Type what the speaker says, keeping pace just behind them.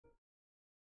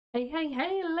Hey,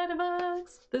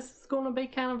 ladybugs! This is going to be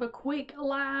kind of a quick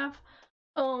live,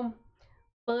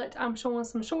 but I'm showing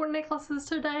some short necklaces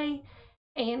today.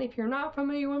 And if you're not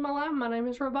familiar with my live, my name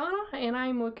is Robana, and I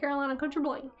am with Carolina Country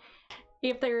Bling.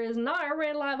 If there is not a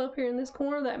red live up here in this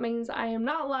corner, that means I am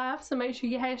not live, so make sure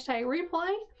you hashtag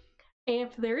replay. And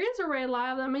if there is a red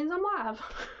live, that means I'm live.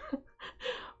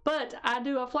 But I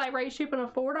do a flat rate shipping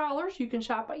of $4. You can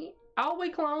shop all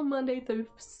week long, Monday through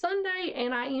Sunday,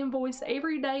 and I invoice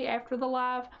every day after the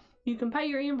live. You can pay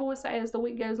your invoice as the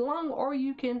week goes along, or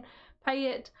you can pay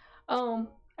it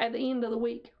at the end of the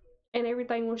week, and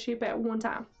everything will ship at one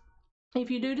time.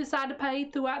 If you do decide to pay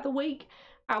throughout the week,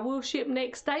 I will ship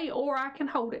next day, or I can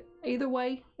hold it. Either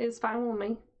way is fine with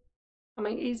me. I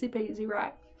mean, easy peasy,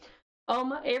 right?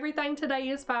 Everything today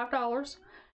is $5.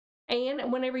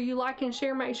 And whenever you like and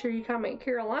share, make sure you comment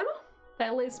Carolina.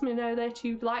 That lets me know that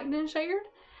you've liked and shared.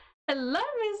 Hello,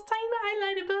 Miss Tina. Hey,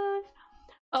 Ladybug.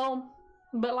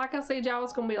 But like I said, y'all,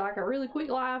 it's gonna be like a really quick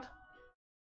live.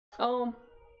 So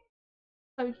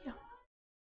yeah,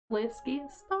 let's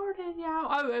get started, y'all.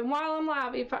 Oh, and while I'm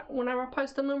live, whenever I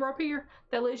post a number up here,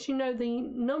 that lets you know the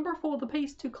number for the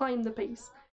piece to claim the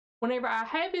piece. Whenever I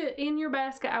have it in your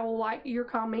basket, I will like your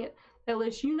comment. That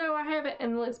lets you know I have it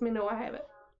and lets me know I have it.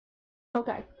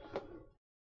 Okay.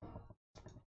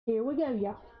 Here we go,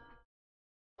 y'all.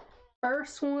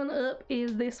 First one up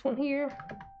is this one here.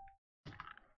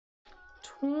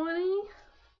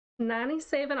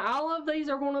 $20.97. All of these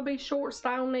are going to be short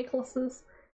style necklaces.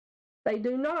 They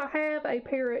do not have a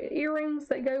pair of earrings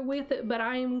that go with it, but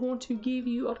I am going to give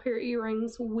you a pair of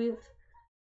earrings with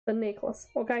the necklace,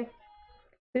 okay?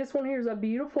 This one here is a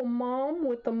beautiful mom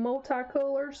with the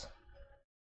multicolors.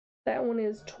 That one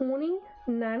is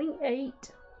 $20.98.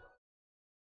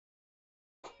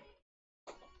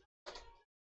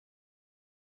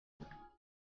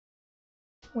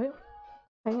 Well,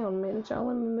 hang on a minute, y'all.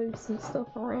 Let me move some stuff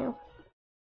around.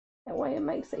 That way it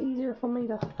makes it easier for me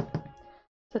to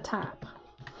type.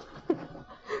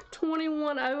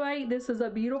 2108. This is a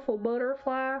beautiful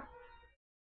butterfly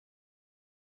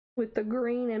with the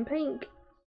green and pink.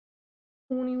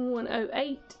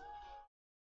 2108.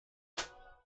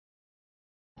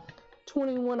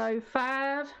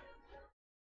 2105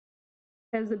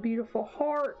 has a beautiful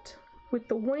heart with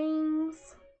the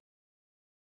wings.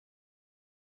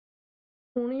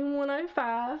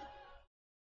 2105.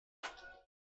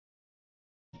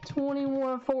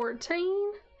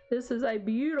 2114. This is a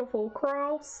beautiful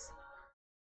cross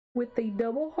with the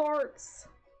double hearts.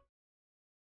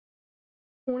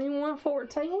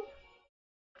 2114.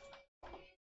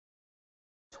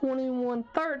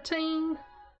 2113.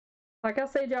 Like I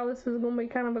said, y'all, this is going to be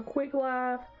kind of a quick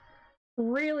live.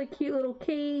 Really cute little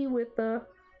key with the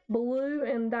blue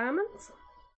and diamonds.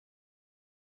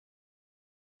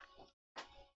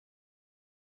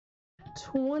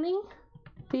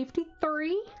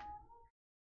 2053.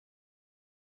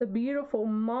 The beautiful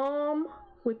mom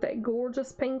with that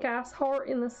gorgeous pink ice heart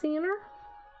in the center.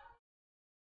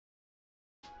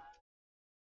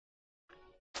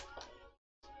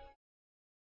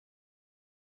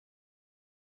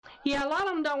 Yeah, a lot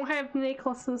of them don't have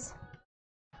necklaces.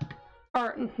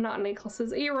 Or not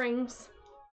necklaces, earrings.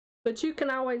 But you can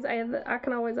always add I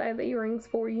can always add the earrings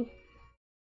for you.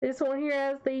 This one here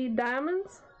has the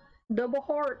diamonds, double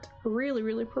heart, really,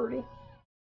 really pretty.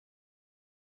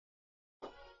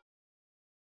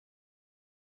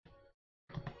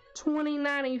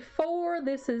 $20.94.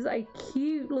 This is a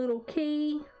cute little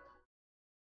key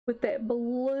with that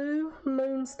blue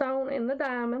moonstone and the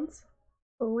diamonds.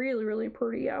 Really, really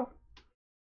pretty, y'all.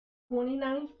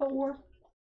 $20.94.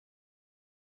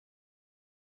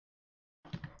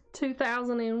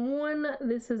 2001.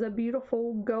 This is a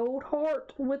beautiful gold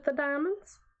heart with the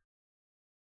diamonds.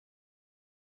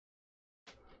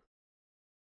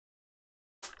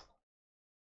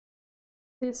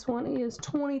 This one is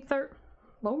 2013.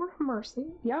 Lord have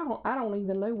mercy. Y'all, I don't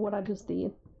even know what I just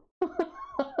did.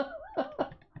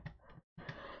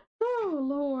 Oh,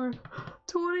 Lord.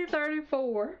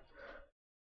 2034.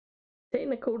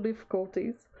 Technical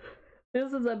difficulties.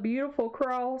 This is a beautiful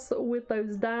cross with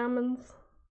those diamonds.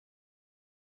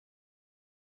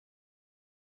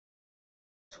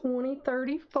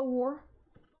 2034.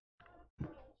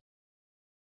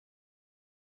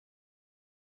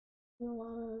 A lot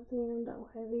of them don't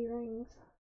have earrings.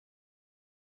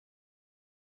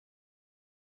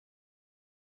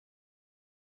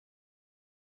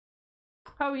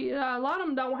 Oh yeah, a lot of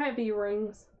them don't have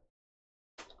earrings.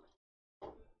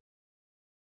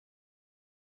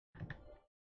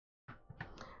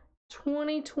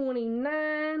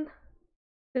 $20.29.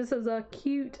 This is a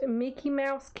cute Mickey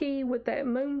Mouse key with that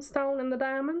moonstone and the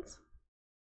diamonds.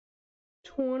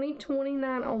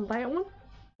 $20.29 on that one.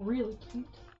 Really cute.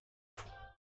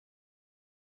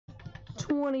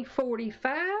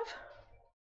 $20.45.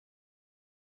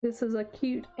 This is a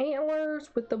cute antlers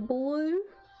with the blue.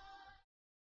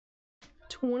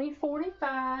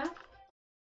 $20.45.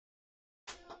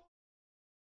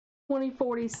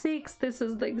 $20.46. This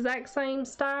is the exact same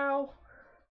style,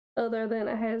 other than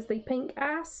it has the pink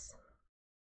ice.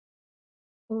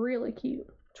 Really cute.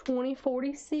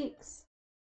 $20.46.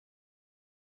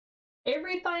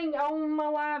 Everything on my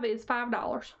live is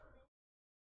 $5.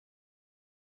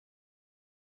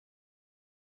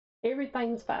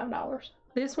 Everything's $5.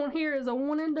 This one here is a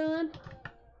one and done.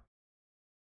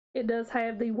 It does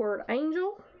have the word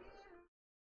angel.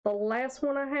 The last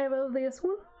one I have of this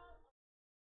one.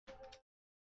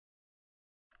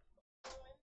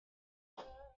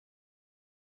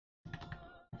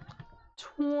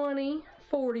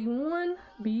 $20.41.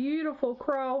 Beautiful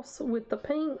cross with the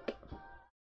pink.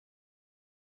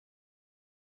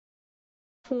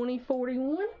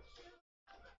 $20.41.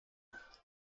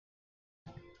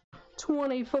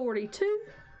 $20.42.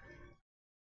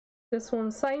 This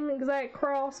one, same exact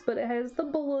cross, but it has the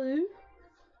blue.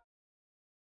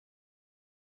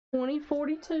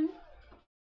 $20.42.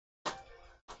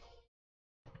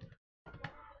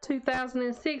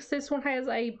 2006. This one has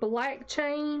a black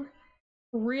chain.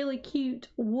 Really cute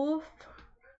wolf.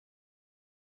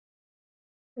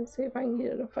 Let's see if I can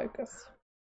get it to focus.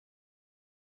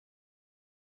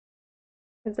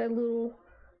 Has that little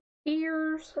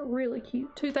ears. Really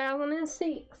cute.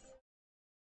 2006.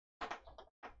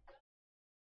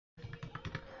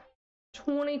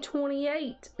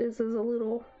 $20.28. This is a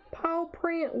little paw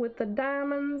print with the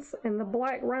diamonds and the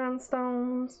black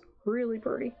rhinestones. Really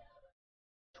pretty.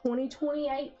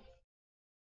 $20.28.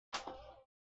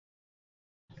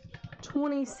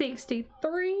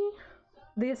 $20.63.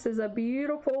 This is a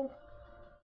beautiful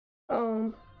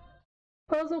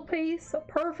puzzle piece,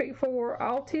 perfect for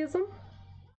autism.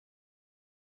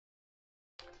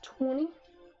 $20.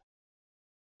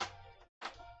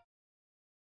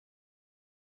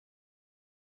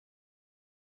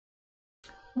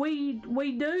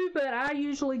 We do, but I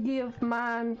usually give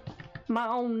mine my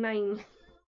own name.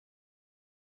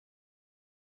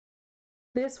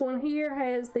 This one here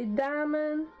has the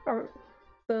diamond or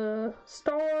the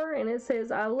star, and it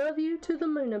says "I love you" to the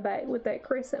moon and back with that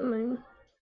crescent moon.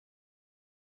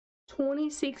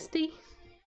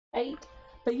 $20.68.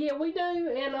 But yeah, we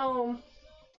do, and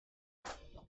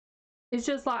it's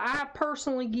just like I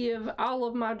personally give all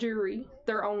of my jewelry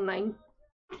their own name.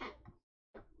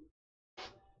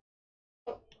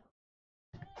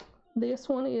 This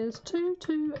one is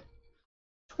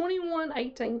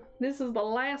 $21.18. This is the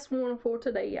last one for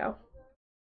today, y'all.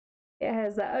 It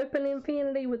has the open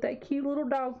infinity with that cute little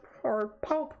dog or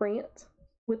paw print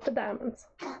with the diamonds.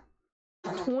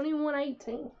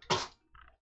 $21.18.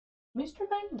 Mr.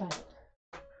 Bang Bang.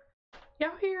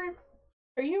 Y'all hear him?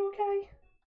 Are you okay?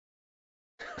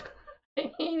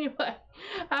 Anyway,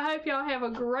 I hope y'all have a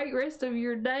great rest of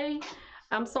your day.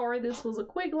 I'm sorry this was a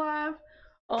quick live.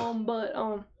 But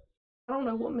I don't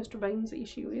know what Mr. Bain's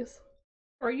issue is.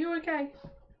 Are you okay?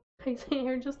 He's in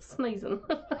here just sneezing.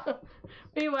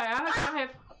 Anyway, I hope y'all have...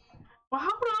 Well,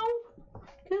 hold on.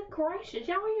 Good gracious.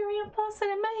 Y'all hear him fussing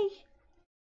at me?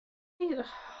 He's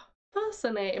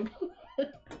fussing at me.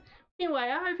 Anyway,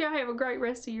 I hope y'all have a great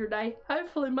rest of your day.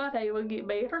 Hopefully my day will get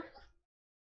better.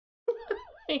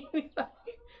 Anyway.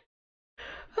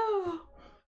 Oh.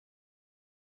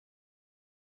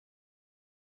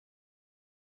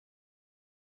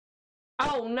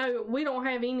 Oh, no, we don't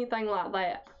have anything like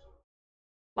that.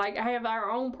 Like, I have our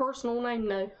own personal name.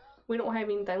 No, we don't have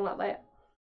anything like that.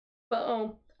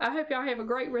 But, I hope y'all have a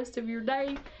great rest of your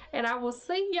day. And I will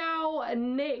see y'all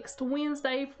next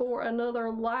Wednesday for another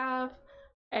live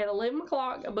at 11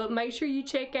 o'clock. But make sure you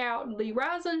check out the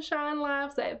Rise and Shine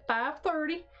lives at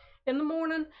 5:30 in the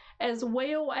morning, as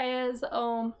well as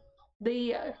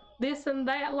the This and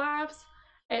That lives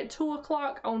at 2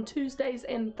 o'clock on Tuesdays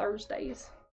and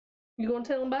Thursdays. You gonna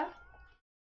tell them bye?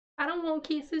 I don't want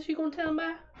kisses. You gonna tell them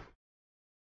bye?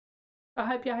 I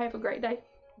hope y'all have a great day.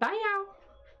 Bye, y'all.